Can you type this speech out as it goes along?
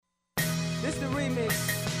This the remix.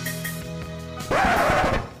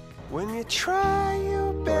 When you try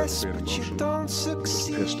your best, but you don't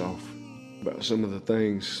succeed. Pissed off about some of the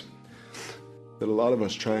things that a lot of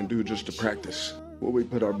us try and do just to practice what we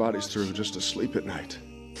put our bodies through just to sleep at night.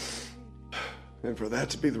 And for that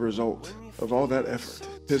to be the result of all that effort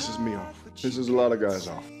pisses me off. Pisses a lot of guys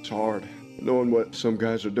off. It's hard knowing what some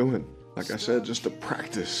guys are doing. Like I said, just to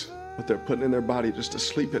practice what they're putting in their body just to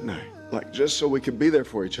sleep at night. Like just so we could be there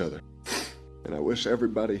for each other. And I wish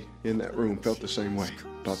everybody in that room felt the same way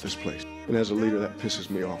about this place. And as a leader, that pisses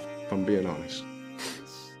me off, if I'm being honest.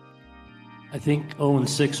 I think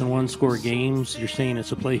 0-6 in one-score games, you're saying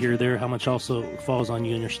it's a play here or there. How much also falls on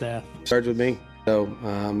you and your staff? Starts with me. So,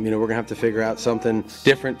 we're going to have to figure out something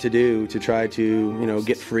different to do to try to,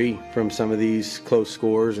 get free from some of these close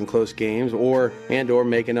scores and close games or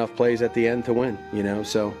make enough plays at the end to win,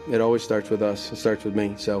 So it always starts with us. It starts with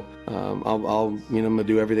me. So I'm going to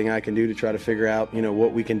do everything I can do to try to figure out,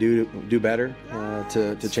 what we can do better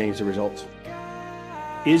to change the results.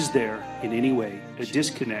 Is there in any way a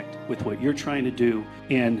disconnect with what you're trying to do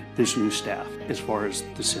and this new staff as far as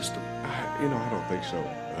the system? I don't think so.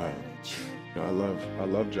 I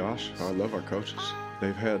love Josh. I love our coaches.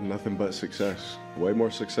 They've had nothing but success. Way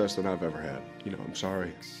more success than I've ever had. I'm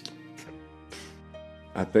sorry.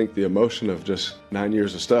 I think the emotion of just 9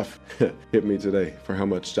 years of stuff hit me today for how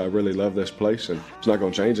much I really love this place. And it's not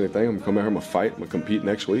going to change anything. I'm going to come out here, I'm going to fight, I'm going to compete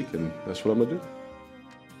next week, and that's what I'm going to do.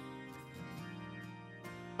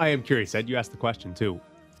 I am curious, Ed, you asked the question too.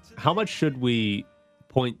 How much should we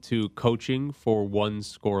point to coaching for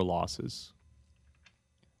one-score losses?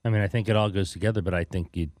 I mean, I think it all goes together, but I think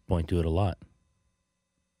you'd point to it a lot.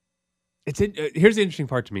 Here's the interesting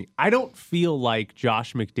part to me. I don't feel like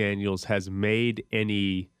Josh McDaniels has made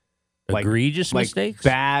any egregious mistakes,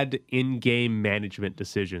 bad in-game management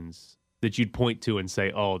decisions that you'd point to and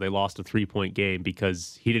say, oh, they lost a 3-point game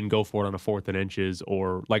because he didn't go for it on a 4th and inches,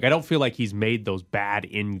 or I don't feel like he's made those bad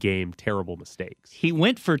in-game terrible mistakes. He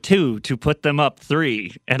went for 2 to put them up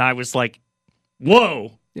 3, and I was like,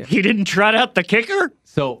 whoa. Yeah. He didn't trot out the kicker?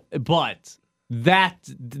 So, but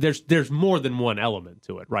there's more than one element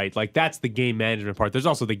to it, right? That's the game management part. There's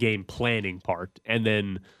also the game planning part. And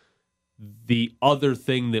then the other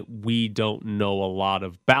thing that we don't know a lot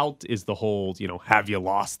about is the whole, have you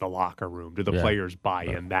lost the locker room? Do the players buy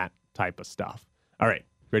in? That type of stuff. All right.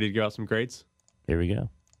 Ready to give out some grades? Here we go.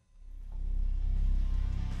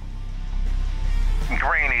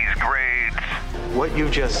 Graney's grades. What you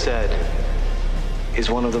just said is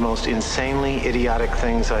one of the most insanely idiotic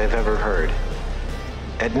things I have ever heard.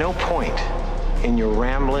 At no point in your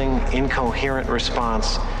rambling, incoherent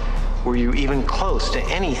response were you even close to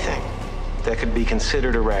anything that could be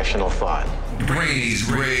considered a rational thought. Graney's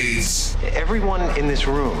grades. Everyone in this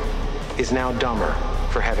room is now dumber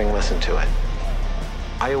for having listened to it.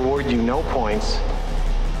 I award you no points,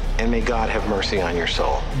 and may God have mercy on your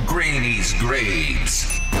soul. Graney's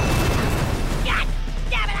grades.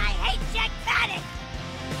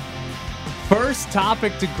 First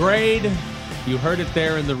topic to grade. You heard it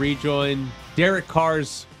there in the rejoin. Derek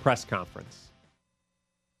Carr's press conference.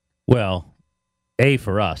 Well, A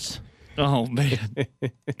for us. Oh, man.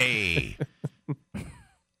 A.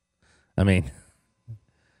 I mean,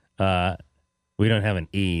 we don't have an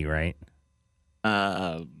E, right?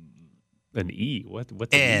 An E?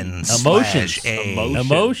 What's N emotions. A.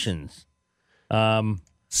 Emotions.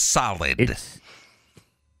 Solid. It's,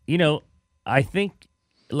 I think,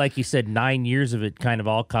 like you said, 9 years of it kind of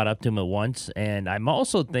all caught up to him at once. And I'm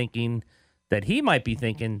also thinking that he might be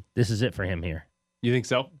thinking this is it for him here. You think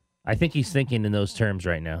so? I think he's thinking in those terms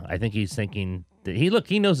right now. I think he's thinking that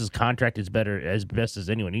he knows his contract is as best as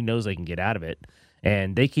anyone. He knows they can get out of it.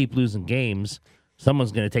 And they keep losing games.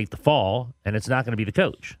 Someone's going to take the fall, and it's not going to be the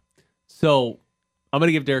coach. So I'm going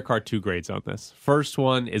to give Derek Carr 2 grades on this. First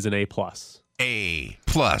one is an A+. A+.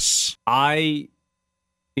 I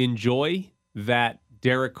enjoy that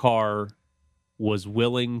Derek Carr was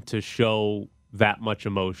willing to show that much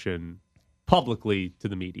emotion publicly to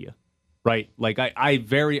the media, right?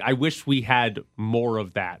 I wish we had more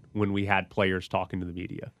of that when we had players talking to the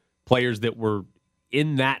media. Players that were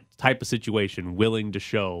in that type of situation willing to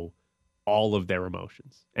show all of their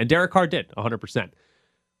emotions. And Derek Carr did, 100%.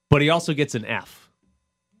 But he also gets an F.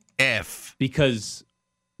 F. Because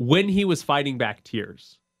when he was fighting back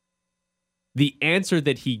tears, the answer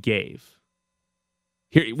that he gave,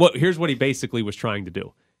 here's what he basically was trying to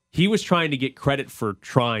do. He was trying to get credit for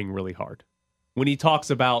trying really hard. When he talks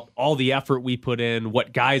about all the effort we put in,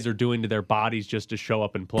 what guys are doing to their bodies just to show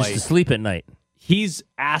up and play. Just to sleep at night. He's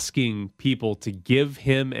asking people to give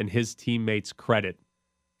him and his teammates credit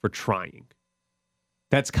for trying.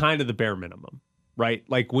 That's kind of the bare minimum, right?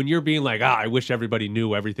 Like when you're being like, I wish everybody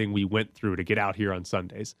knew everything we went through to get out here on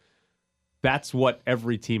Sundays. That's what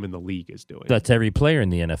every team in the league is doing. That's every player in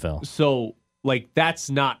the NFL. So, like, that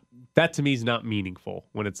to me is not meaningful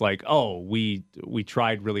when it's like, we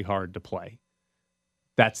tried really hard to play.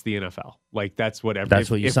 That's the NFL. Like, that's what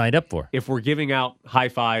you signed up for. If we're giving out high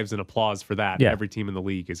fives and applause for that, Yeah. every team in the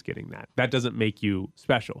league is getting that. That doesn't make you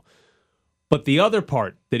special. But the other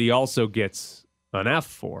part that he also gets an F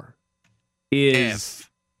for is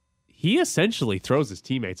he essentially throws his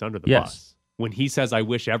teammates under the bus when he says, I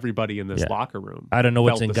wish everybody in this locker room I don't know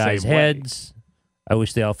what's felt in the guys' same way." heads. I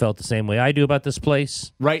wish they all felt the same way I do about this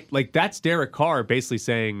place. Right? Like, that's Derek Carr basically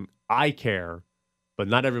saying, I care, but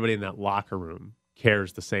not everybody in that locker room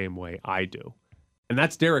cares the same way I do. And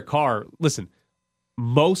that's Derek Carr. Listen,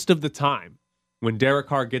 most of the time when Derek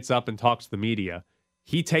Carr gets up and talks to the media,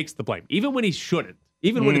 he takes the blame, even when he shouldn't,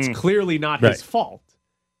 even when it's clearly not his fault.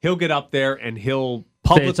 He'll get up there and he'll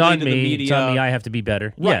publicly Say, it's on to me. the media. It's on me. I have to be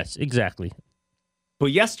better. Right. Yes, exactly.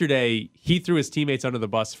 But yesterday, he threw his teammates under the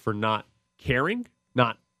bus for not caring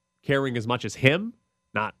as much as him,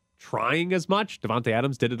 not trying as much. Davante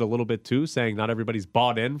Adams did it a little bit too, saying not everybody's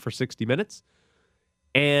bought in for 60 minutes.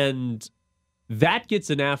 And that gets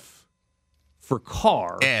an F for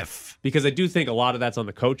Carr. F. Because I do think a lot of that's on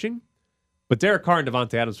the coaching. But Derek Carr and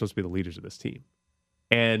Davante Adams are supposed to be the leaders of this team.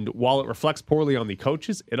 And while it reflects poorly on the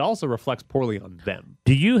coaches, it also reflects poorly on them.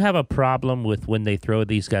 Do you have a problem with when they throw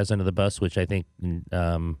these guys under the bus, which I think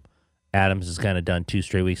Adams has kind of done 2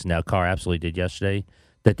 straight weeks, and now Carr absolutely did yesterday,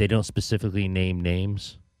 that they don't specifically name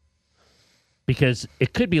names? Because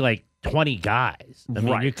it could be like 20 guys. I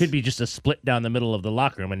mean, it could be just a split down the middle of the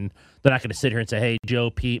locker room, and they're not going to sit here and say, hey, Joe,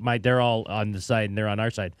 Pete, Mike, they're all on the side and they're on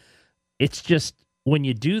our side. It's just, when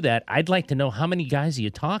you do that, I'd like to know how many guys are you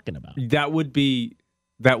talking about? That would be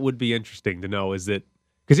interesting to know. Is it,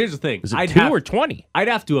 because here's the thing. Is it 2 or 20? I'd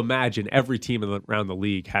have to imagine every team around the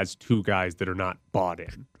league has 2 guys that are not bought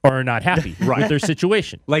in. Or are not happy with their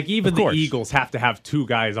situation. Like even Of the course. Eagles have to have 2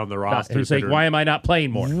 guys on the roster. It's like, why am I not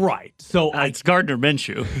playing more? Right. So It's Gardner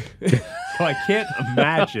Minshew. so I can't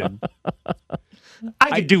imagine.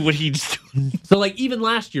 I could do what he's doing. So like even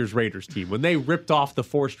last year's Raiders team, when they ripped off the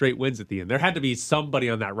 4 straight wins at the end, there had to be somebody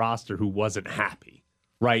on that roster who wasn't happy.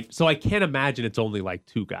 Right. So I can't imagine it's only like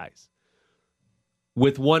 2 guys.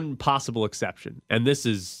 With one possible exception, and this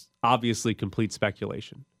is obviously complete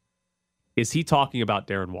speculation. Is he talking about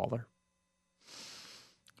Darren Waller?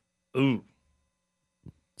 Ooh.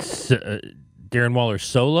 Darren Waller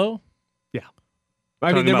solo? Yeah.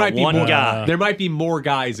 I mean, there about might be one more, guy. There might be more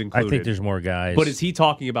guys included. I think there's more guys. But is he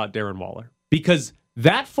talking about Darren Waller? Because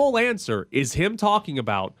that full answer is him talking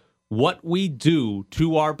about what we do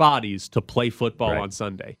to our bodies to play football on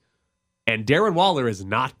Sunday. And Darren Waller has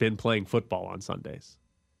not been playing football on Sundays.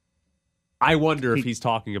 I wonder if he's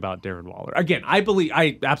talking about Darren Waller. Again,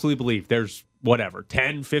 I absolutely believe there's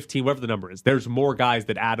 10, 15, whatever the number is. There's more guys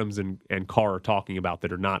that Adams and Carr are talking about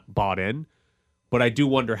that are not bought in. But I do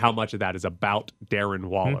wonder how much of that is about Darren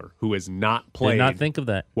Waller, who has not played. Did not think of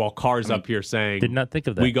that. While Carr's up here saying, did not think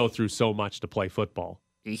of that. We go through so much to play football.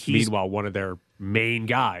 Meanwhile, one of their main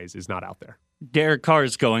guys is not out there. Derek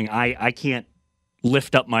Carr's going, I can't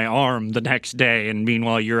lift up my arm the next day, and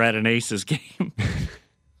meanwhile you're at an Aces game.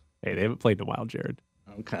 Hey, they haven't played in a while, Jared.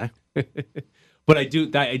 Okay. But I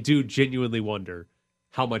do genuinely wonder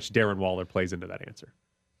how much Darren Waller plays into that answer.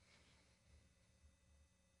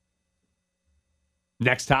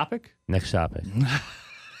 Next topic.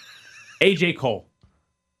 AJ Cole.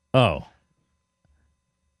 Oh.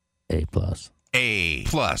 A+. A+.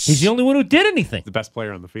 He's the only one who did anything. The best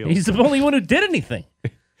player on the field. He's the only one who did anything.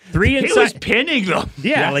 3 inside. He was pinning them.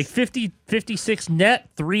 Yeah, Yes. like 50, 56 net,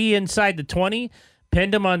 3 inside the 20.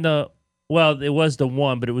 Pinned him on it was the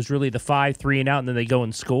 1, but it was really the 5, 3 and out, and then they go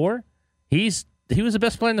and score. He was the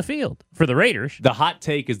best player in the field for the Raiders. The hot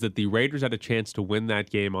take is that the Raiders had a chance to win that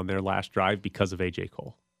game on their last drive because of AJ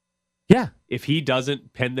Cole. Yeah. If he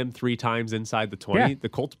doesn't pin them 3 times inside the 20, the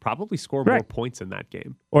Colts probably score more points in that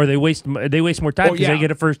game. Or they waste more time because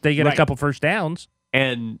they get a couple first downs.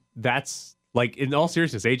 And that's like, in all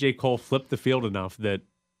seriousness, AJ Cole flipped the field enough that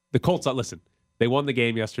the Colts, listen, they won the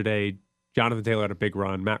game yesterday. Jonathan Taylor had a big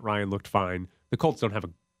run. Matt Ryan looked fine. The Colts don't have a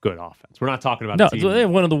good offense. We're not talking about a team. They're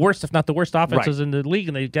one of the worst, if not the worst offenses in the league,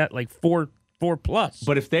 and they've got like 4 plus.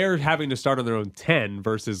 But if they're having to start on their own 10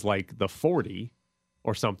 versus like the 40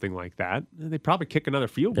 or something like that, they probably kick another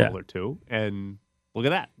field goal or 2. And look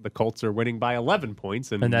at that. The Colts are winning by 11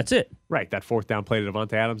 points. And that's it. Right. That 4th down play to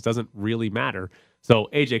Davante Adams doesn't really matter. So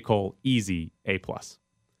AJ Cole, easy A+.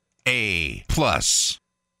 A+.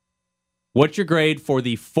 What's your grade for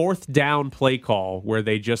the 4th down play call where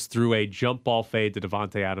they just threw a jump ball fade to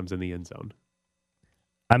Davante Adams in the end zone?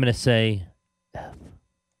 I'm going to say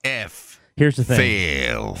F. Here's the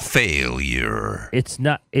thing. Failure. It's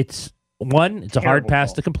not. It's one. It's a hard Terrible pass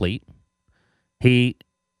call. to complete. He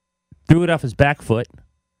threw it off his back foot,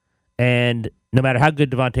 and no matter how good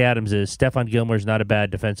Davante Adams is, Stephon Gilmore's not a bad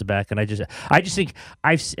defensive back. And I just think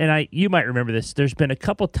you might remember this. There's been a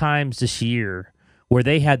couple times this year where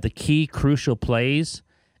they had the key crucial plays,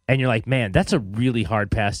 and you're like, man, that's a really hard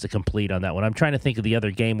pass to complete on that one. I'm trying to think of the other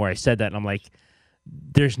game where I said that, and I'm like,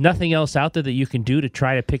 there's nothing else out there that you can do to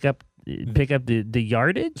try to pick up the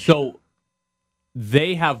yardage. So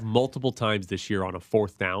they have multiple times this year on a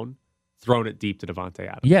 4th down thrown it deep to Davante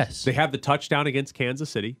Adams. Yes, They have the touchdown against Kansas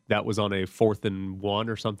City. That was on a 4th and 1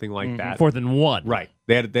 or something like that. 4th and 1. Right.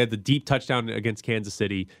 They had the deep touchdown against Kansas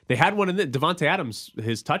City. They had one in the Davante Adams,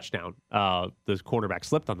 his touchdown. The cornerback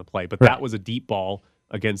slipped on the play, but that was a deep ball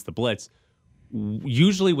against the blitz.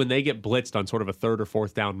 Usually when they get blitzed on sort of a 3rd or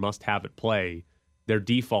 4th down must-have-it play, their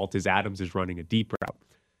default is Adams is running a deep route.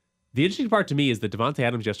 The interesting part to me is that Davante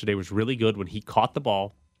Adams yesterday was really good when he caught the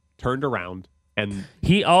ball, turned around, and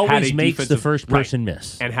He always had a makes the defensive- first person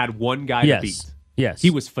miss. and had one guy Yes. to beat. Yes. He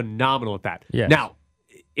was phenomenal at that. Yes. Now,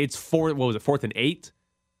 it's 4th and 8.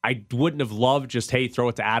 I wouldn't have loved just, hey, throw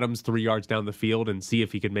it to Adams 3 yards down the field and see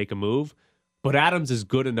if he could make a move. But Adams is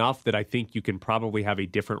good enough that I think you can probably have a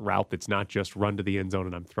different route that's not just run to the end zone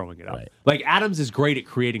and I'm throwing it up. Right. Like, Adams is great at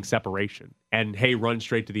creating separation. And, hey, run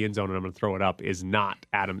straight to the end zone and I'm going to throw it up is not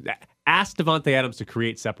Adams. Ask Davante Adams to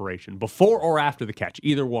create separation before or after the catch.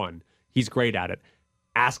 Either one. He's great at it.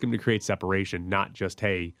 Ask him to create separation, not just,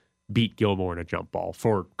 hey, beat Gilmore in a jump ball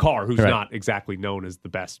for Carr, who's Right. not exactly known as the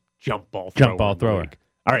best jump ball thrower. Jump ball in the thrower. league.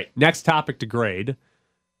 All right, next topic to grade.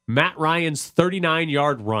 Matt Ryan's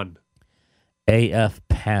 39-yard run. AF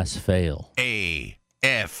pass fail. A.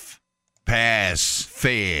 F. Pass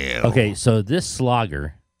fail. Okay, so this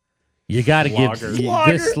slogger, you got to give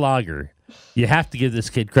this slogger. You have to give this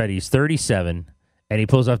kid credit. He's 37, and he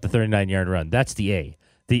pulls off the 39-yard run. That's the A.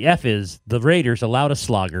 The F is the Raiders allowed a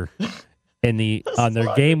slogger on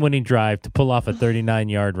their game-winning drive to pull off a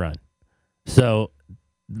 39-yard run. So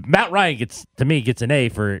Matt Ryan gets an A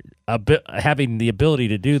for having the ability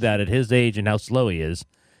to do that at his age and how slow he is.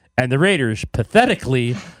 And the Raiders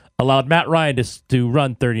pathetically allowed Matt Ryan to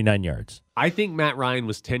run 39 yards. I think Matt Ryan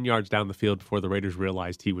was 10 yards down the field before the Raiders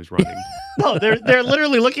realized he was running. No, they're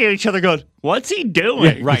literally looking at each other going, what's he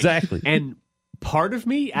doing? Right. Exactly. And part of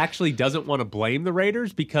me actually doesn't want to blame the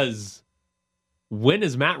Raiders because when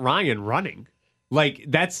is Matt Ryan running? Like,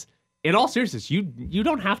 that's, in all seriousness, you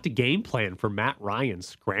don't have to game plan for Matt Ryan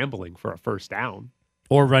scrambling for a first down.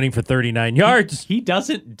 Or running for 39 yards. He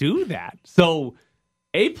doesn't do that. So,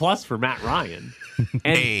 A+ for Matt Ryan.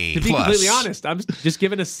 And A+. to be completely honest, I'm just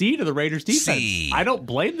giving a C to the Raiders defense. C. I don't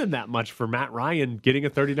blame them that much for Matt Ryan getting a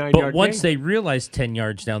 39-yard But once gain. they realized 10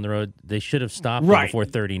 yards down the road, they should have stopped him Right. before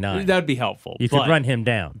 39. That would be helpful. You but, could run him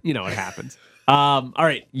down. You know, it happens. All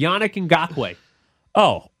right, Yannick Ngakoue.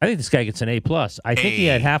 Oh, I think this guy gets an A+. I think he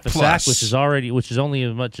had half a sack, A+. which is only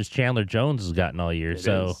as much as Chandler Jones has gotten all year. It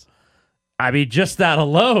So, is. I mean, just that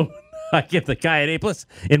alone, I give the guy an A+.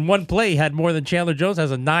 In one play, he had more than Chandler Jones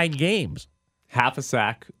has in 9 games. Half a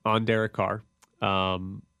sack on Derek Carr.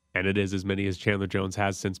 And it is as many as Chandler Jones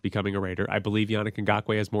has since becoming a Raider. I believe Yannick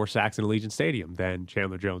Ngakoue has more sacks in Allegiant Stadium than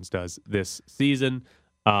Chandler Jones does this season.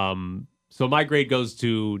 So my grade goes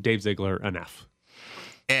to Dave Ziegler, an F.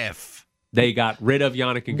 F. They got rid of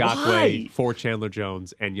Yannick Ngakoue Why? for Chandler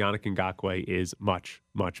Jones, and Yannick Ngakoue is much,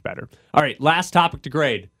 much better. All right, last topic to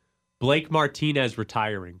grade. Blake Martinez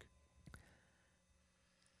retiring.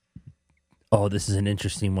 Oh, this is an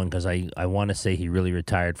interesting one because I want to say he really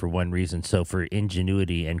retired for one reason. So for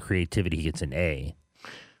ingenuity and creativity, he gets an A.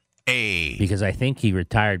 A. Because I think he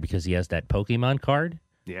retired because he has that Pokemon card,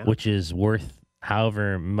 Yeah. which is worth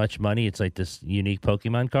however much money. It's like this unique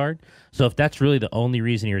Pokemon card. So if that's really the only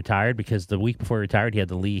reason he retired, because the week before he retired, he had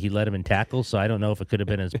the lead, he led him in tackles. So I don't know if it could have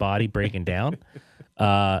been his body breaking down.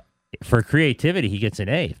 For creativity, he gets an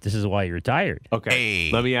A. If this is why he retired. Okay,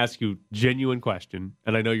 A. let me ask you a genuine question,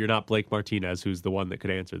 and I know you're not Blake Martinez, who's the one that could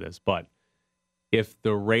answer this, but if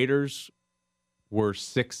the Raiders were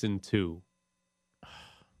 6-2,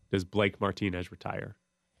 does Blake Martinez retire?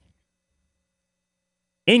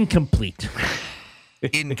 Incomplete.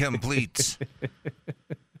 Incomplete.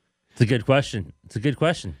 It's a good question. It's a good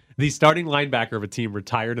question. The starting linebacker of a team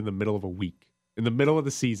retired in the middle of a week. In the middle of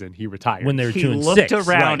the season, he retired. When they were He 2-6. looked Right,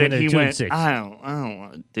 around when and they were he 2 and went, 6. I don't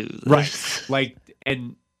want to do this. Right. Like,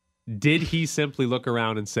 and did he simply look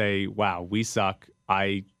around and say, wow, we suck.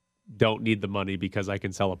 I don't need the money because I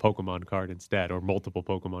can sell a Pokemon card instead, or multiple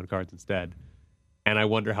Pokemon cards instead. And I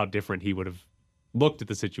wonder how different he would have looked at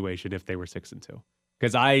the situation if they were 6-2.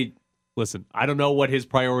 Because I don't know what his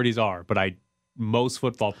priorities are, but most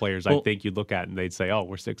football players, I think you'd look at and they'd say, "Oh,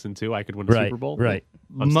 we're 6-2. I could win a Super Bowl." Right.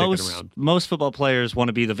 I'm sticking around. Most football players want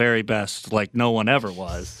to be the very best, like no one ever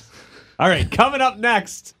was. All right, coming up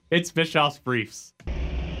next, it's Bischoff's Briefs.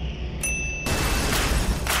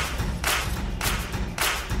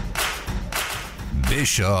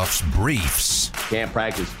 Bischoff's Briefs. Can't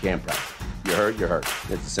practice, can't practice. You're hurt, you're hurt.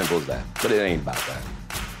 It's as simple as that. But it ain't about that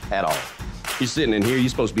at all. You're sitting in here, you're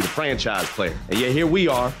supposed to be the franchise player. And yet here we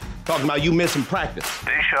are, talking about you missing practice.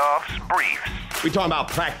 Bischoff's Briefs. We talking about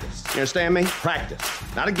practice. You understand me? Practice.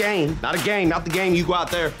 Not a game, not the game you go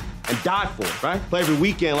out there and die for, right? Play every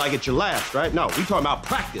weekend like it's your last, right? No, we talking about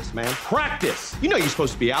practice, man. Practice. You know you're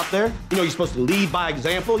supposed to be out there. You know you're supposed to lead by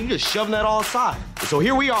example. You're just shoving that all aside. And so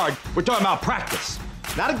here we are, we're talking about practice.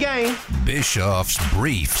 Not a game. Bischoff's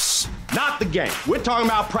Briefs. Not the game. We're talking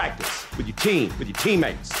about practice with your team, with your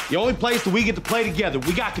teammates. The only place that we get to play together,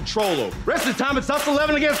 we got control over. Rest of the time, it's us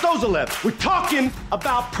 11 against those 11. We're talking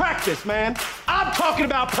about practice, man. I'm talking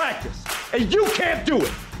about practice. And you can't do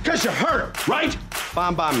it because you're hurt, right?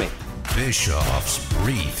 Fine by me. Bischoff's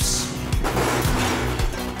Briefs.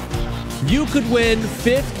 You could win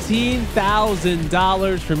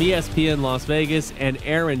 $15,000 from ESPN Las Vegas and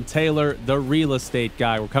Aaron Taylor, the real estate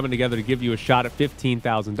guy. We're coming together to give you a shot at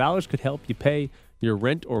 $15,000. Could help you pay your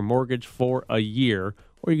rent or mortgage for a year,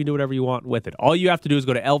 or you can do whatever you want with it. All you have to do is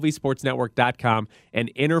go to lvsportsnetwork.com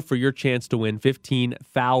and enter for your chance to win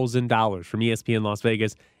 $15,000 from ESPN Las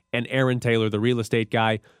Vegas and Aaron Taylor, the real estate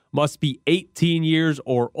guy. Must be 18 years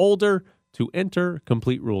or older to enter.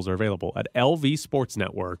 Complete rules are available at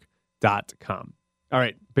lvsportsnetwork.com. All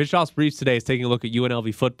right, Bischoff's Briefs today is taking a look at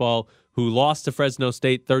UNLV football, who lost to Fresno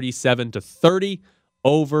State 37-30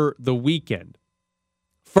 over the weekend.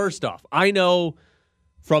 First off, I know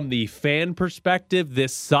from the fan perspective,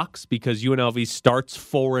 this sucks because UNLV starts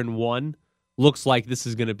 4-1. Looks like this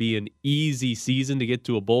is going to be an easy season to get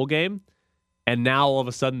to a bowl game. And now all of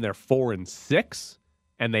a sudden they're 4-6,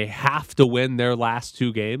 and they have to win their last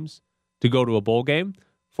two games to go to a bowl game.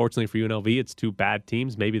 Fortunately for UNLV, it's two bad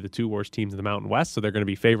teams, maybe the two worst teams in the Mountain West, so they're going to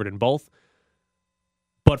be favored in both.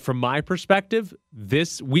 But from my perspective,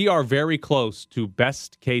 we are very close to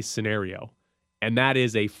best case scenario, and that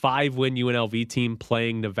is a 5-win UNLV team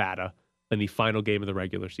playing Nevada in the final game of the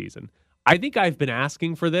regular season. I think I've been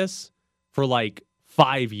asking for this for like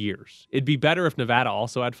 5 years. It'd be better if Nevada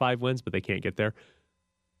also had 5 wins, but they can't get there.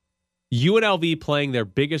 UNLV playing their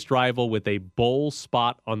biggest rival with a bowl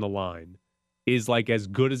spot on the line is like as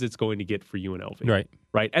good as it's going to get for UNLV.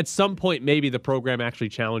 Right. At some point, maybe the program actually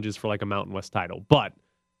challenges for like a Mountain West title, but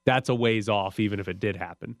that's a ways off, even if it did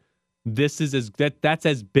happen. That's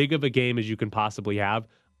as big of a game as you can possibly have.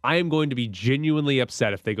 I am going to be genuinely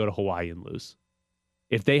upset if they go to Hawaii and lose.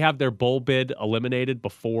 If they have their bowl bid eliminated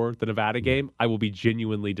before the Nevada game, I will be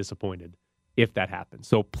genuinely disappointed if that happens.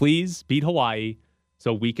 So please beat Hawaii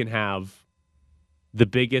so we can have the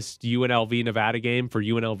biggest UNLV Nevada game for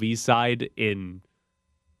UNLV's side in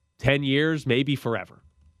 10 years, maybe forever,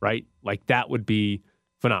 right? Like that would be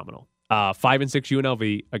phenomenal. 5-6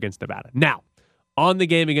 UNLV against Nevada. Now, on the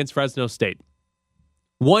game against Fresno State,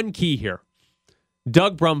 one key here.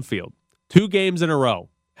 Doug Brumfield, 2 games in a row,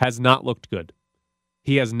 has not looked good.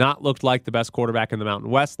 He has not looked like the best quarterback in the Mountain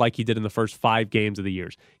West like he did in the first 5 games of the year.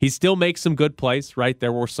 He still makes some good plays, right?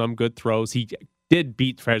 There were some good throws. He did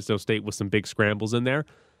beat Fresno State with some big scrambles in there,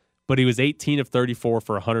 but he was 18 of 34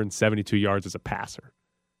 for 172 yards as a passer.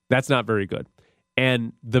 That's not very good.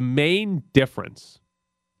 And the main difference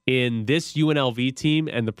in this UNLV team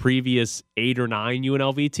and the previous 8 or 9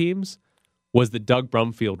 UNLV teams was that Doug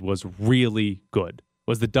Brumfield was really good,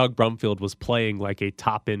 was that Doug Brumfield was playing like a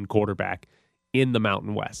top-end quarterback in the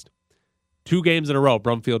Mountain West. 2 games in a row,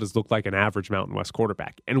 Brumfield has looked like an average Mountain West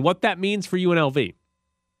quarterback. And what that means for UNLV,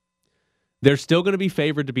 they're still going to be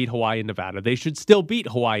favored to beat Hawaii and Nevada. They should still beat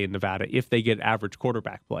Hawaii and Nevada if they get average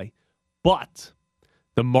quarterback play. But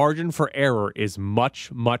the margin for error is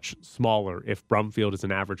much, much smaller if Brumfield is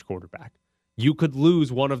an average quarterback. You could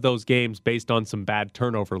lose one of those games based on some bad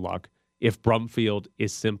turnover luck if Brumfield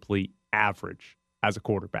is simply average as a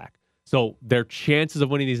quarterback. So their chances of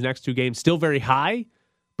winning these next 2 games still very high,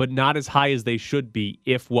 but not as high as they should be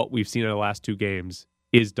if what we've seen in the last 2 games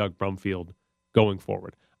is Doug Brumfield going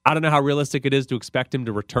forward. I don't know how realistic it is to expect him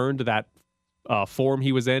to return to that form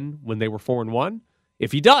he was in when they were 4-1.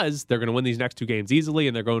 If he does, they're going to win these next 2 games easily,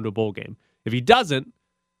 and they're going to a bowl game. If he doesn't,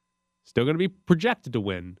 still going to be projected to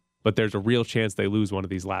win, but there's a real chance they lose one of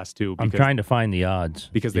these last two. I'm trying to find the odds.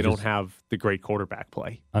 Because they don't have the great quarterback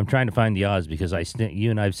play. I'm trying to find the odds because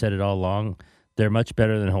you and I've said it all along. They're much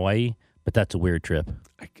better than Hawaii, but that's a weird trip.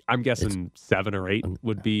 I'm guessing 7 or 8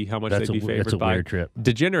 would be how much they'd be favored by. That's a weird trip.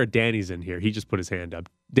 Degenerate Danny's in here. He just put his hand up.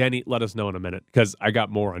 Danny, let us know in a minute because I got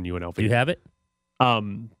more on UNLV. Do you have it?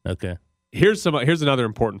 Okay. Here's another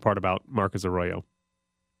important part about Marcus Arroyo.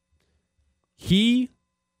 He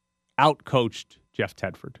outcoached Jeff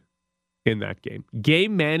Tedford in that game.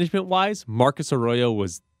 Game management-wise, Marcus Arroyo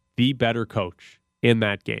was the better coach in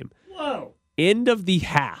that game. Whoa. End of the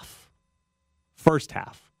first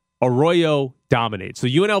half, Arroyo dominated. So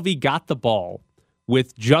UNLV got the ball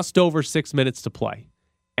with just over 6 minutes to play.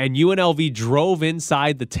 And UNLV drove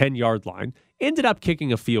inside the 10-yard line, ended up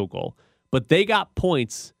kicking a field goal. But they got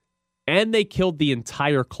points, and they killed the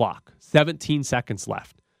entire clock. 17 seconds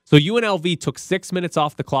left. So UNLV took 6 minutes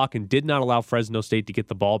off the clock and did not allow Fresno State to get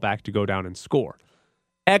the ball back to go down and score.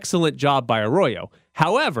 Excellent job by Arroyo.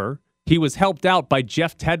 However, he was helped out by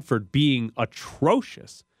Jeff Tedford being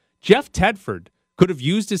atrocious. Jeff Tedford could have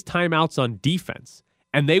used his timeouts on defense,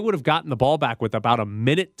 and they would have gotten the ball back with about a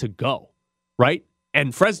minute to go, right?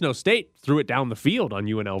 And Fresno State threw it down the field on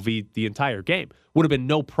UNLV the entire game. Would have been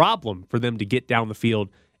no problem for them to get down the field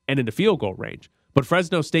and into field goal range. But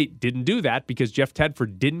Fresno State didn't do that because Jeff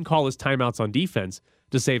Tedford didn't call his timeouts on defense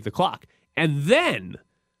to save the clock. And then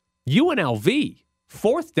UNLV,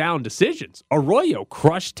 fourth down decisions. Arroyo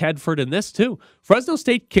crushed Tedford in this too. Fresno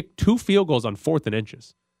State kicked 2 field goals on 4th and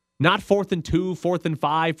inches. Not 4th and 2, 4th and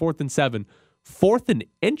 5, 4th and 7. 4th and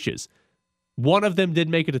inches. One of them did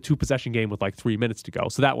make it a 2-possession game with like 3 minutes to go,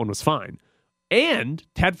 so that one was fine. And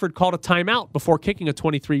Tedford called a timeout before kicking a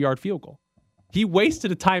 23-yard field goal. He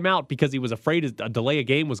wasted a timeout because he was afraid a delay of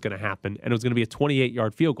game was going to happen, and it was going to be a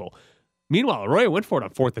 28-yard field goal. Meanwhile, Arroyo went for it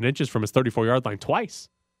on 4th and inches from his 34-yard line twice.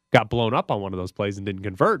 Got blown up on one of those plays and didn't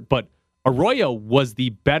convert. But Arroyo was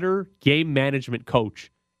the better game management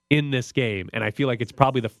coach in this game, and I feel like it's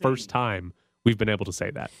probably the first time we've been able to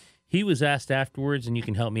say that. He was asked afterwards, and you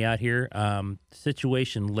can help me out here.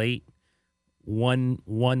 Situation late, one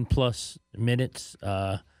plus minutes.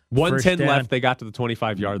 1:10 left. They got to the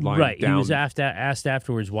 25-yard line. Right. Down. He was asked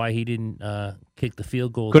afterwards why he didn't kick the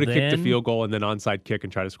field goal. Could have kicked the field goal and then onside kick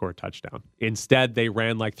and try to score a touchdown. Instead, they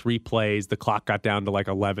ran like 3 plays. The clock got down to like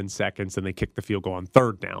 11 seconds, and they kicked the field goal on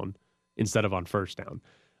 3rd down instead of on 1st down.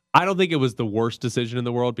 I don't think it was the worst decision in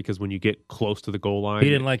the world because when you get close to the goal line... He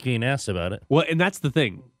didn't like being asked about it. Well, and that's the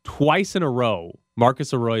thing. Twice in a row,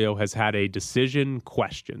 Marcus Arroyo has had a decision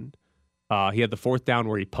questioned. He had the 4th down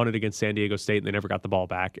where he punted against San Diego State and they never got the ball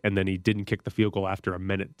back, and then he didn't kick the field goal after a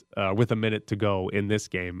minute, with a minute to go in this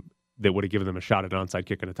game that would have given them a shot at an onside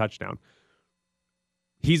kick and a touchdown.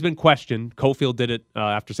 He's been questioned. Cofield did it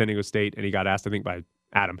after San Diego State, and he got asked, I think, by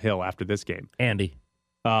Adam Hill after this game. Andy.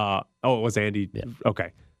 It was Andy. Yeah.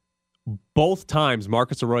 Okay. Both times,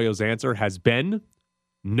 Marcus Arroyo's answer has been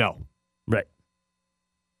no.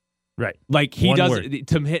 Right. Like he One doesn't. word.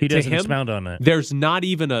 To He doesn't him, expound on that. There's not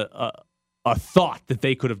even a thought that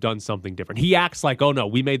they could have done something different. He acts like, oh no,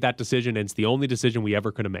 we made that decision, and it's the only decision we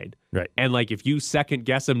ever could have made. Right. And like, if you second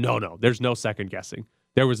guess him, no, there's no second guessing.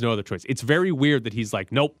 There was no other choice. It's very weird that he's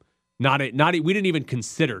like, nope, not. We didn't even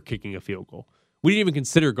consider kicking a field goal. We didn't even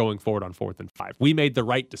consider going forward on 4th and 5. We made the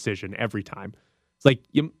right decision every time. It's like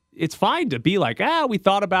it's fine to be like, we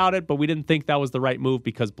thought about it, but we didn't think that was the right move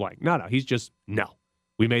because blank. No, he's just no.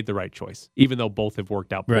 We made the right choice, even though both have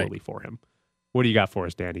worked out poorly for him. What do you got for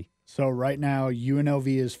us, Danny? So right now, UNLV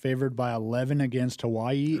is favored by 11 against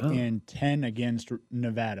Hawaii and 10 against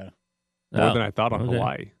Nevada. More than I thought on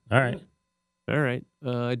Hawaii. All right.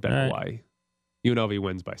 I'd bet Hawaii. UNLV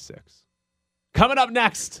wins by 6. Coming up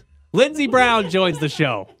next, Lindsey Brown joins the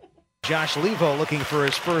show. Josh Levo looking for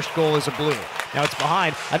his first goal as a Blue. Now it's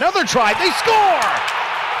behind. Another try. They score!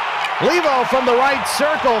 Levo from the right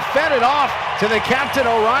circle fed it off to the captain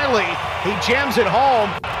O'Reilly. He jams it home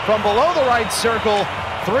from below the right circle.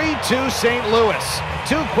 3-2 St. Louis.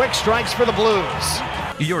 2 quick strikes for the Blues.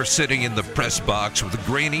 You're sitting in the press box with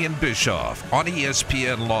Graney and Bischoff on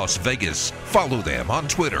ESPN Las Vegas. Follow them on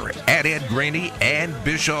Twitter at Ed Graney and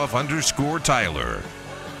Bischoff_Tyler.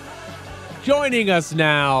 Joining us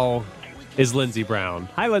now is Lindsey Brown.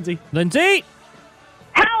 Hi, Lindsey. Lindsey!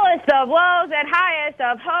 Highest of lows and highest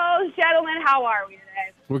of hoes. Gentlemen, how are we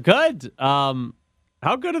today? We're good.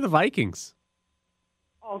 How good are the Vikings?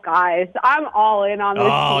 Oh, guys, I'm all in on this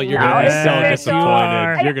team. You're going to be so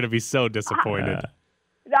disappointed. You're going to be so disappointed.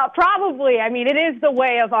 Probably. I mean, it is the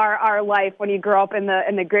way of our life when you grow up in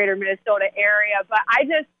the greater Minnesota area. But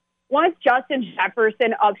once Justin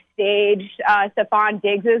Jefferson upstaged Stephon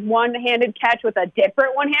Diggs' one-handed catch with a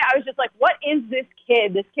different one hand, I was just like, what is this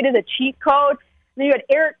kid? This kid is a cheat code. And then you had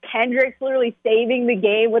Eric Kendricks literally saving the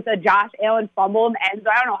game with a Josh Allen fumble in the end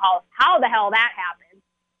zone. I don't know how the hell that happened.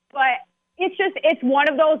 But it's one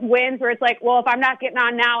of those wins where it's like, well, if I'm not getting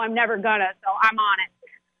on now, I'm never gonna, so I'm on it.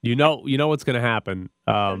 You know what's going to happen.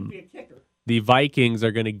 The Vikings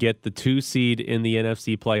are going to get the 2 seed in the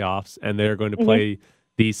NFC playoffs, and they're going to play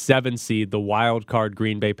the 7 seed, the wild card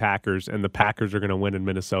Green Bay Packers, and the Packers are going to win in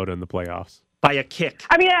Minnesota in the playoffs. By a kick.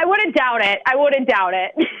 I mean, I wouldn't doubt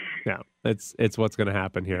it. Yeah, it's what's going to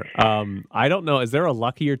happen here. I don't know. Is there a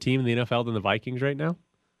luckier team in the NFL than the Vikings right now?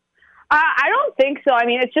 I don't think so. I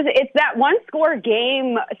mean, it's that one score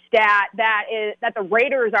game stat that the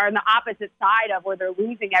Raiders are on the opposite side of, where they're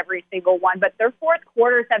losing every single one. But their fourth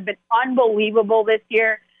quarters have been unbelievable this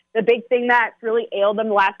year. The big thing that's really ailed them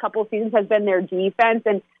the last couple of seasons has been their defense.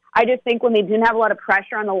 And I just think when they didn't have a lot of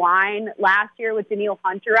pressure on the line last year with Danielle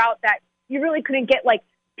Hunter out, that you really couldn't get like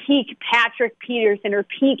peak Patrick Peterson or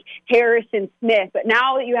peak Harrison Smith. But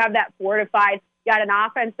now that you have that fortified, you got an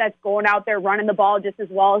offense that's going out there running the ball just as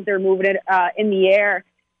well as they're moving it in the air.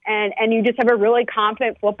 And you just have a really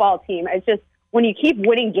confident football team. It's just when you keep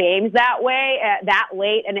winning games that way, that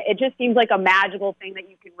late, and it just seems like a magical thing that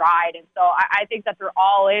you can ride. And so I think that they're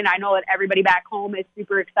all in. I know that everybody back home is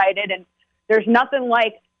super excited, and there's nothing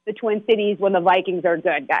like the Twin Cities when the Vikings are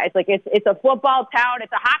good, guys. Like it's a football town.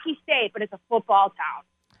 It's a hockey state, but it's a football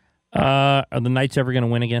town. Are the Knights ever going to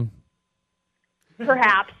win again?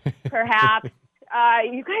 Perhaps.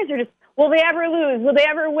 You guys are just, will they ever lose? Will they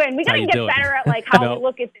ever win? We got to get better at like how we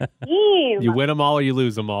look at the team. You win them all or you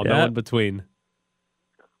lose them all. No in between.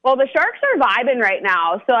 Well, the Sharks are vibing right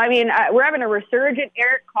now. So, I mean, we're having a resurgent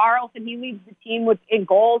Erik Karlsson. He leads the team in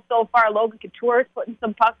goals so far. Logan Couture's putting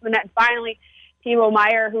some pucks in the net. And finally, Timo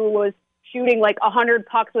Meier, who was shooting like 100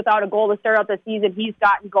 pucks without a goal to start out the season, he's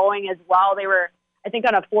gotten going as well. They were, I think,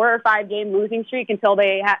 on a 4 or 5 game losing streak until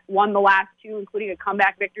they won the last 2, including a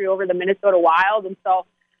comeback victory over the Minnesota Wild. And so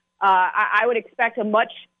I would expect a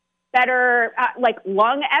much better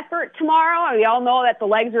lung effort tomorrow. We all know that the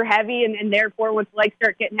legs are heavy, and therefore once the legs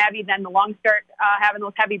start getting heavy, then the lungs start having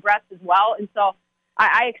those heavy breaths as well. And so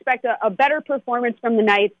I expect a better performance from the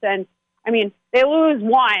Knights. And I mean, they lose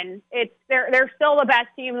one. They're still the best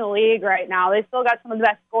team in the league right now. They still got some of the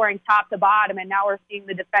best scoring top to bottom, and now we're seeing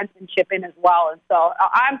the defensemen chip in as well. And so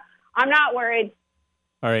I'm not worried.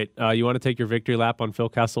 All right, you want to take your victory lap on Phil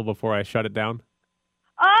Kessel before I shut it down?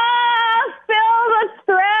 Phil the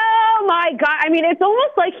thrill! My God, I mean, it's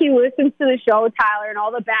almost like he listens to the show, Tyler, and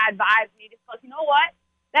all the bad vibes, and he just goes, you know what?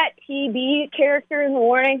 That TB character in the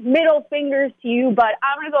morning, middle fingers to you, but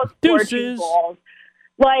I'm going to go score 2 goals.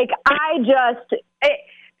 Like,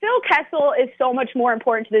 Phil Kessel is so much more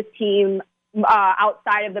important to this team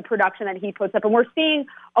outside of the production that he puts up. And we're seeing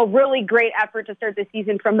a really great effort to start the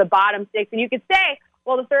season from the bottom 6. And you could say,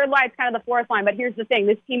 well, the third line is kind of the fourth line. But here's the thing.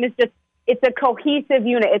 This team is just, it's a cohesive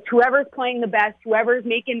unit. It's whoever's playing the best, whoever's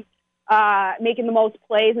making the most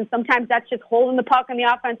plays. And sometimes that's just holding the puck in the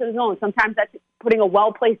offensive zone. Sometimes that's putting a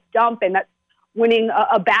well-placed dump in. That's winning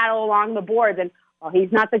a battle along the boards. And well,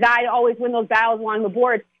 he's not the guy to always win those battles along the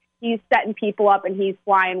board. He's setting people up, and he's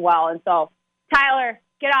flying well. And so, Tyler,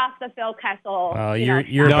 get off the Phil Kessel. Oh,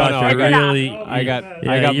 you're about to really. I got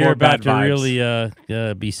you're more about bad to vibes.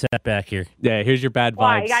 really be set back here. Yeah, here's your bad vibes.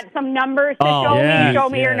 Why? You got some numbers to show me. Show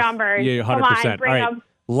me your numbers. Yeah, 100%. Come on, bring them.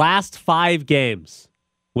 Last 5 games,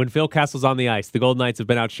 when Phil Kessel's on the ice, the Golden Knights have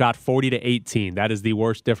been outshot 40-18. That is the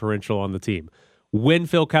worst differential on the team. When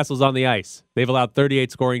Phil Kessel's on the ice, they've allowed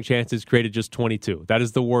 38 scoring chances, created just 22. That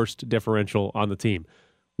is the worst differential on the team.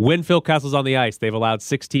 When Phil Kessel's on the ice, they've allowed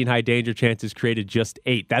 16 high danger chances, created just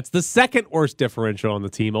 8. That's the second worst differential on the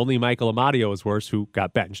team. Only Michael Amadio is worse, who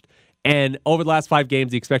got benched. And over the last 5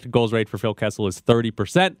 games, the expected goals rate for Phil Kessel is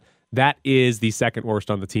 30%. That is the second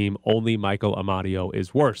worst on the team. Only Michael Amadio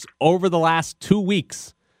is worse. Over the last 2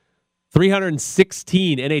 weeks,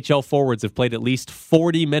 316 NHL forwards have played at least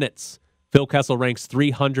 40 minutes. Phil Kessel ranks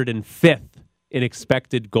 305th in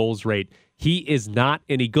expected goals rate. He is not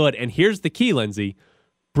any good. And here's the key, Lindsay.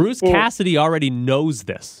 Bruce Cassidy already knows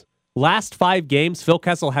this. Last 5 games, Phil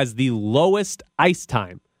Kessel has the lowest ice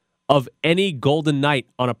time of any Golden Knight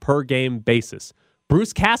on a per-game basis.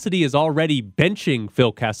 Bruce Cassidy is already benching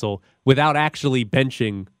Phil Kessel without actually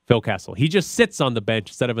benching Phil Kessel. He just sits on the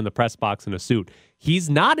bench instead of in the press box in a suit. He's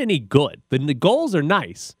not any good. The goals are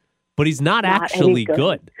nice, but he's not actually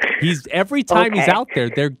good. He's every time he's out there,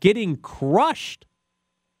 they're getting crushed.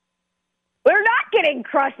 They're not getting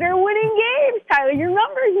crushed. They're winning games, Tyler. Your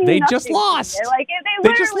numbers mean They nothing just lost. To me. Like they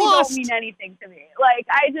literally don't mean anything to me. Like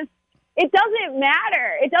doesn't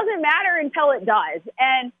matter. It doesn't matter until it does.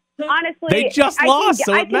 And honestly, They just lost,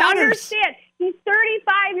 so I it can matters. understand. He's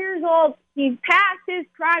 35 years old. He's past his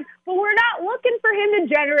prime, but we're not looking for him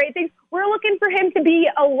to generate things. We're looking for him to be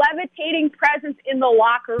a levitating presence in the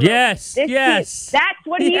locker room. Yes, This yes. team, that's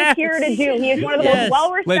what he is here to do. He is one of the most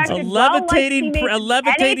well-respected, a levitating, well-liked a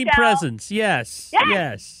levitating NHL. presence. Yes,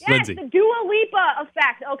 Yes, Lindsay. the Dua Lipa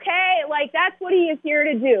effect. Okay, like that's what he is here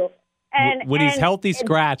to do. And when he's and- healthy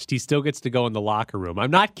scratched, he still gets to go in the locker room.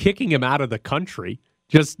 I'm not kicking him out of the country,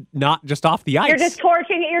 just off the ice. You're just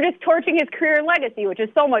torching his career and legacy, which is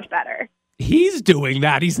so much better. He's doing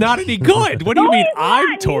that. He's not any good. What do you No, mean he's I'm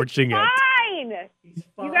not. torching He's it?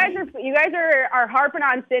 fine. You guys are harping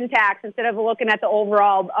on syntax instead of looking at the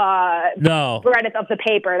overall No. breadth of the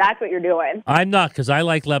paper. That's what you're doing. I'm not, because I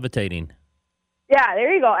like levitating. Yeah,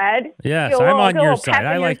 there you go, Ed. Yes, Feel a I'm little- on feel a your little side. pep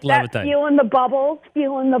I in your like step, levitating. Feeling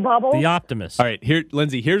the bubbles. The optimist. All right, here,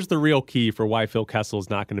 Lindsay, here's the real key for why Phil Kessel is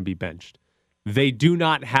not going to be benched. They do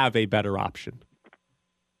not have a better option.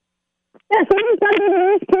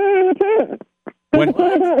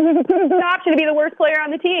 The option to be the worst player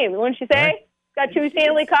on the team, wouldn't you say? Got 2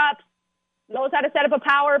 Stanley Cups, knows how to set up a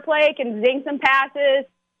power play, can zing some passes,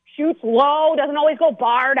 shoots low, doesn't always go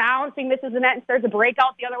bar down, so he misses the net and starts to break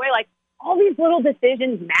out the other way. Like, all these little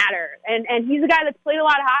decisions matter. And he's a guy that's played a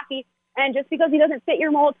lot of hockey, and just because he doesn't fit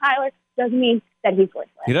your mold, Tyler, doesn't mean that he's worthless.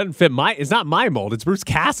 He doesn't fit it's not my mold. It's Bruce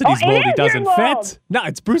Cassidy's Oh, it mold. is He your doesn't mold. fit. No,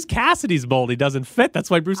 it's Bruce Cassidy's mold. He doesn't fit. That's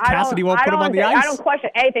why Bruce Cassidy won't put him on the ice. I don't question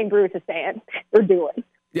anything Bruce is saying or doing.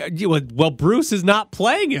 Yeah, well, Bruce is not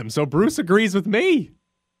playing him, so Bruce agrees with me.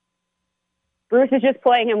 Bruce is just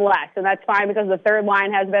playing him less, and that's fine because the third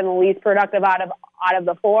line has been the least productive out of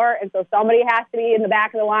the 4, and so somebody has to be in the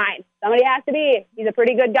back of the line. Somebody has to be. He's a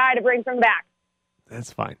pretty good guy to bring from the back.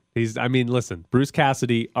 That's fine. Listen, Bruce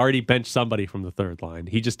Cassidy already benched somebody from the third line.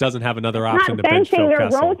 He just doesn't have another option to Not bench benching, Phil they're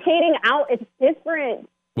Kessel. rotating out. It's different.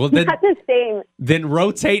 Well, It's not the same. then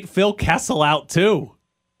rotate Phil Kessel out too.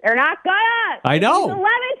 They're not gonna. I know. He's a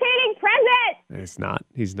levitating present. It's not.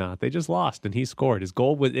 He's not. They just lost, and he scored. His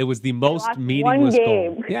goal was the most lost meaningless one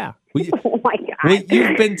goal. game. Yeah. Oh my God. Well,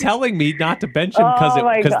 you've been telling me not to bench him Oh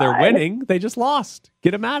my because they're God. winning. They just lost.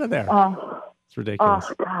 Get him out of there. Oh, It's ridiculous.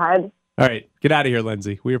 God. All right, get out of here,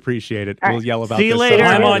 Lindsay. We appreciate it. We'll yell about See you this later.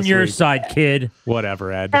 sometime I'm on this your week. side, kid.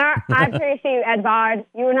 Whatever, Ed. I appreciate you, Ed Bod.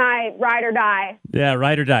 You and I ride or die. Yeah,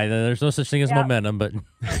 ride or die. There's no such thing as Yep. momentum, but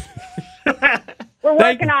We're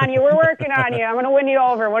working on you. We're working on you. I'm going to win you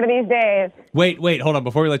over one of these days. Wait, hold on.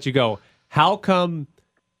 Before we let you go, how come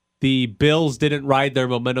the Bills didn't ride their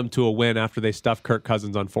momentum to a win after they stuffed Kirk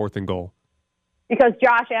Cousins on 4th and goal? Because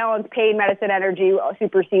Josh Allen's pain medicine energy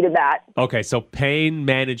superseded that. Okay, so pain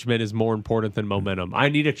management is more important than momentum. I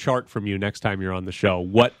need a chart from you next time you're on the show.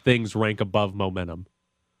 What things rank above momentum?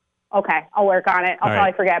 Okay, I'll work on it. I'll All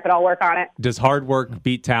probably right. forget, but I'll work on it. Does hard work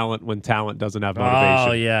beat talent when talent doesn't have motivation?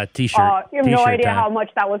 oh yeah, T-shirt. You have no T-shirt idea time. how much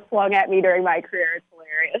that was flung at me during my career. It's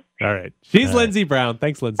hilarious. All right. She's All right. Lindsey Brown.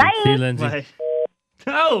 Thanks, Lindsay. Bye. See you, Lindsay.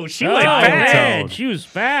 Oh, she Oh, went fast. man, she was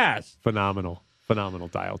fast. Phenomenal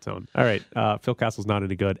dial tone. All right. Phil Castle's not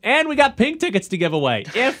any good. And we got Pink tickets to give away.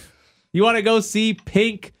 If you want to go see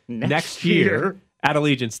Pink next year at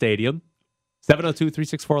Allegiant Stadium,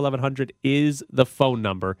 702-364-1100 is the phone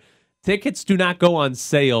number. Tickets do not go on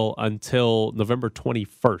sale until November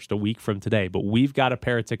 21st, a week from today, but we've got a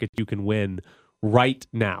pair of tickets you can win right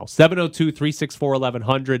now.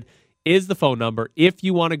 702-364-1100 is the phone number. If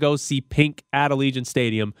you want to go see Pink at Allegiant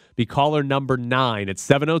Stadium, be caller number 9 at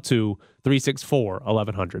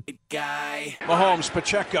 702-364-1100. Mahomes,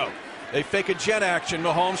 Pacheco. They fake a jet action.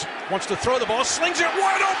 Mahomes wants to throw the ball, slings it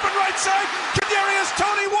wide open right side. Kadarius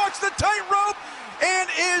Toney walks the tightrope and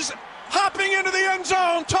is hopping into the end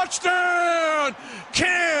zone. Touchdown!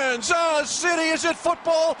 Kansas City. Is it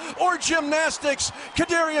football or gymnastics?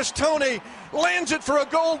 Kadarius Toney lands it for a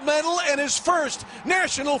gold medal and his first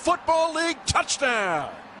National Football League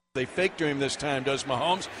touchdown. They fake to him this time, does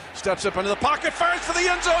Mahomes. Steps up into the pocket, fires for the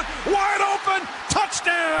end zone. Wide open,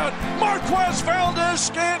 touchdown! Marquez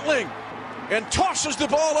Valdez-Scantling. And tosses the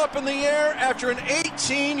ball up in the air after an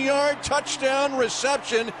 18-yard touchdown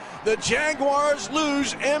reception. The Jaguars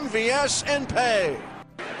lose MVS and pay.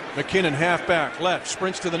 McKinnon halfback left,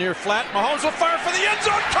 sprints to the near flat. Mahomes will fire for the end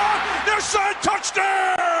zone. Caught! Near side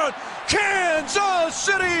touchdown! Kansas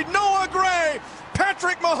City, Noah Gray.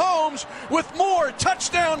 Patrick Mahomes with more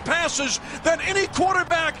touchdown passes than any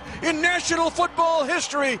quarterback in National Football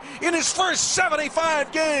history in his first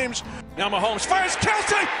 75 games. Now Mahomes fires.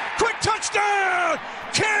 Kelce, quick touchdown!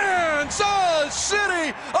 Kansas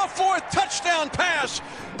City, a fourth touchdown pass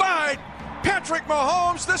by Patrick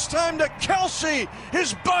Mahomes, this time to Kelsey,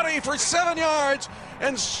 his buddy, for 7 yards,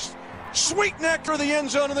 and sweet nectar the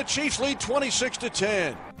end zone, and the Chiefs lead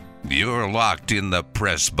 26-10. You're locked in the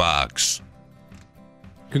press box.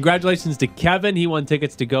 Congratulations to Kevin. He won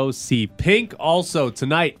tickets to go see Pink. Also,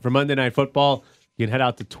 tonight for Monday Night Football, you can head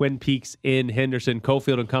out to Twin Peaks in Henderson.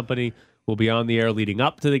 Cofield and Company will be on the air leading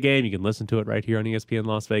up to the game. You can listen to it right here on ESPN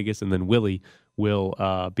Las Vegas, and then Willie will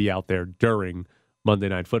be out there during Monday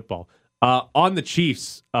Night Football. On the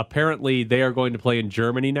Chiefs, apparently they are going to play in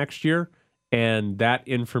Germany next year, and that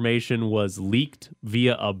information was leaked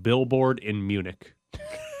via a billboard in Munich.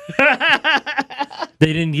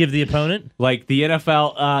 They didn't give the opponent? Like the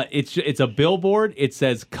NFL, it's a billboard. It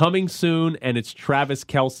says coming soon, and it's Travis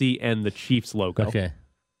Kelce and the Chiefs logo. Okay.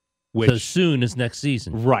 Which, so soon is next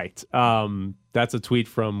season. Right. That's a tweet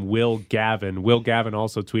from Will Gavin. Will Gavin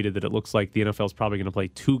also tweeted that it looks like the NFL is probably going to play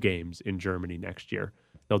 2 games in Germany next year.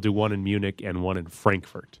 They'll do one in Munich and one in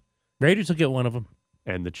Frankfurt. Raiders will get one of them.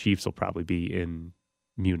 And the Chiefs will probably be in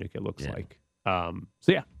Munich, it looks like.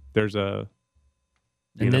 There's a...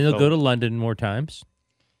 And then they'll go to London more times.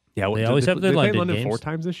 Yeah, they always have their London games. 4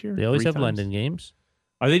 times this year? They always 3 have times? London games.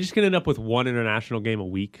 Are they just going to end up with one international game a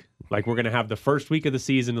week? Like we're going to have the first week of the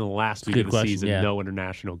season and the last week of the season, no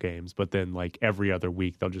international games. But then like every other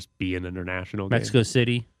week, they'll just be an international game. Mexico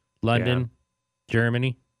City, London,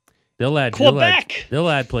 Germany. They'll add Quebec. They'll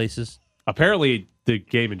add places. Apparently, the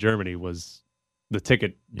game in Germany was the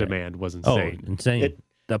ticket demand was insane. Oh, insane.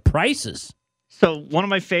 The prices. So one of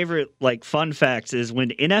my favorite fun facts is when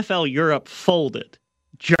NFL Europe folded,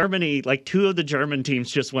 Germany, 2 of the German teams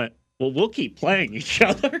just went, well, we'll keep playing each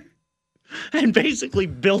other, and basically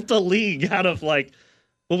built a league out of well,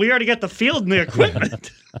 we already got the field and the equipment.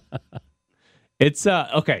 It's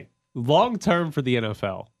okay. Long term for the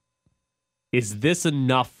NFL, is this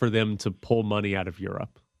enough for them to pull money out of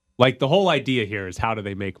Europe? The whole idea here is how do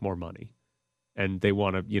they make more money? And they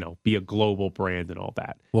want to, be a global brand and all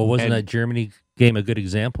that. Well, wasn't that Germany game a good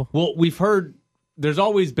example? Well, we've heard there's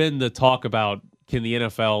always been the talk about can the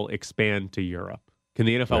NFL expand to Europe? Can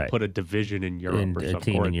the NFL put a division in Europe or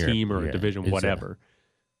something, or a team or a division, whatever?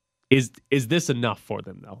 Is this enough for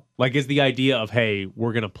them though? Is the idea of, hey,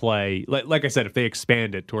 we're going to play, like I said, if they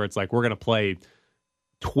expand it to where it's we're going to play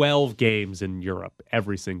 12 games in Europe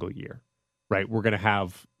every single year, right? We're going to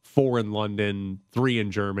have 4 in London, 3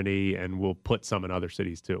 in Germany, and we'll put some in other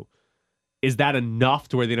cities too. Is that enough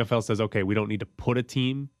to where the NFL says, okay, we don't need to put a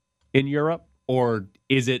team in Europe? Or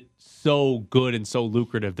is it so good and so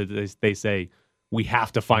lucrative that they say, we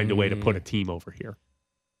have to find a way to put a team over here?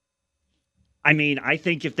 I mean, I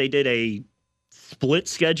think if they did a split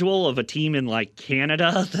schedule of a team in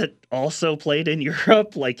Canada that also played in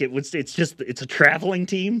Europe, it's a traveling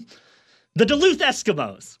team. The Duluth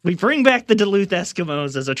Eskimos. We bring back the Duluth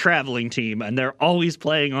Eskimos as a traveling team, and they're always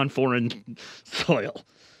playing on foreign soil.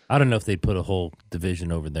 I don't know if they'd put a whole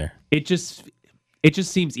division over there. It just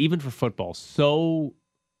seems, even for football, so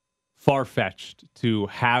far-fetched to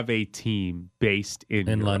have a team based in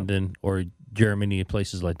Europe. London or Germany,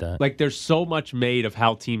 places like that. There's so much made of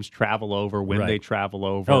how teams travel over, when they travel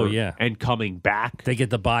over. Oh, yeah. And coming back. They get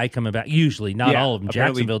the bye coming back. Usually, not all of them.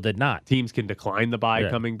 Jacksonville did not. Teams can decline the bye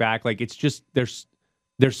coming back. It's just, there's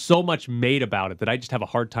so much made about it that I just have a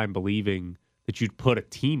hard time believing that you'd put a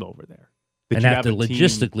team over there. And have to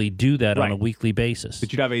logistically do that on a weekly basis.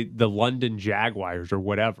 That you'd have the London Jaguars or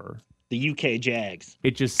whatever. The UK Jags.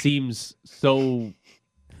 It just seems so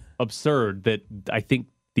absurd that I think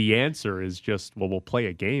the answer is just, well, we'll play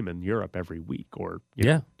a game in Europe every week or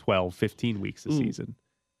 12, 15 weeks a season.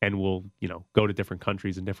 And we'll, go to different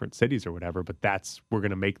countries and different cities or whatever. But we're going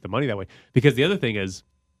to make the money that way. Because the other thing is,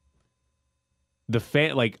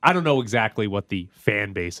 I don't know exactly what the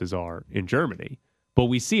fan bases are in Germany, but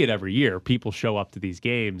we see it every year. People show up to these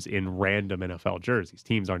games in random NFL jerseys.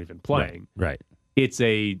 Teams aren't even playing. Right. It's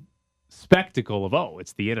a spectacle of,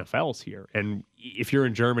 it's the NFL's here. And if you're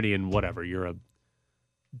in Germany and whatever, you're a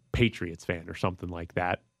Patriots fan or something like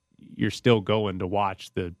that, you're still going to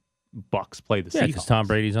watch the Bucks play the Seahawks. Because Tom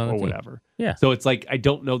Brady's on the team. Or whatever. Yeah. So it's I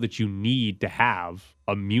don't know that you need to have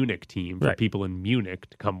a Munich team for people in Munich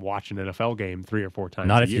to come watch an NFL game 3 or 4 times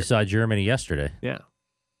Not a if year. you saw Germany yesterday. Yeah.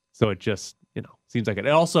 So it just, seems like it. And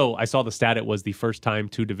also, I saw the stat, it was the first time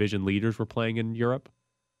 2 division leaders were playing in Europe.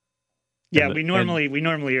 Yeah, we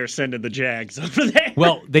normally are sending the Jags over there.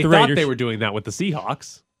 Well, they thought Raiders. they were doing that with the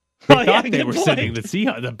Seahawks. They thought they were sending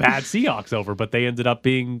the bad Seahawks over, but they ended up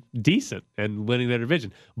being decent and winning their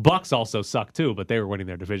division. Bucks also suck too, but they were winning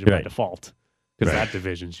their division by default because that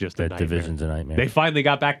division's just a nightmare. Division's a nightmare. They finally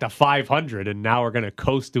got back to 500, and now we're going to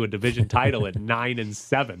coast to a division title at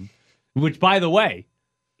 9-7. Which, by the way,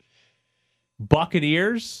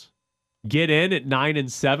 Buccaneers get in at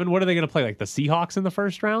 9-7. What are they going to play? Like the Seahawks in the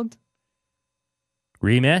first round?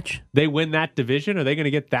 Rematch? They win that division? Are they going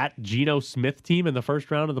to get that Geno Smith team in the first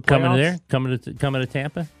round of the playoffs? Coming to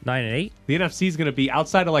Tampa, 9-8. The NFC is going to be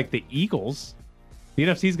outside of like the Eagles. The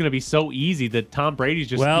NFC is going to be so easy that Tom Brady's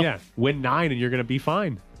just win 9 and you're going to be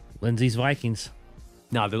fine. Lindsey's Vikings.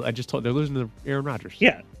 No, I just told they're losing to Aaron Rodgers.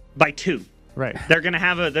 Yeah, by 2. Right. They're going to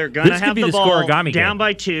have the ball down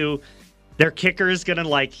by 2. Their kicker is going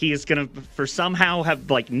to somehow have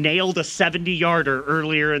nailed a 70-yarder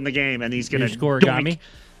earlier in the game, and he's going to score Origami.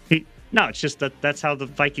 No, it's just that's how the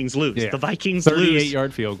Vikings lose. Yeah. The Vikings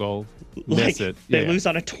 38-yard field goal. Miss it. They lose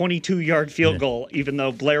on a 22-yard field goal, even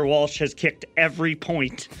though Blair Walsh has kicked every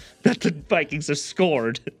point that the Vikings have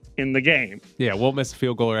scored in the game. Yeah, won't miss a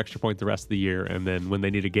field goal or extra point the rest of the year, and then when they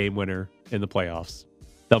need a game winner in the playoffs,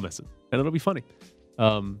 they'll miss it, and it'll be funny.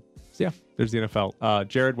 So yeah, there's the NFL.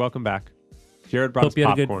 Jared, welcome back. Jared brought Hope us you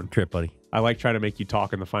had popcorn. a good trip, buddy. I like trying to make you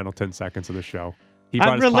talk in the final 10 seconds of the show.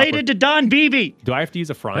 I'm related to Don Beebe. Do I have to use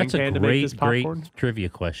a frying pan to make this popcorn? Great trivia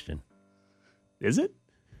question. Is it?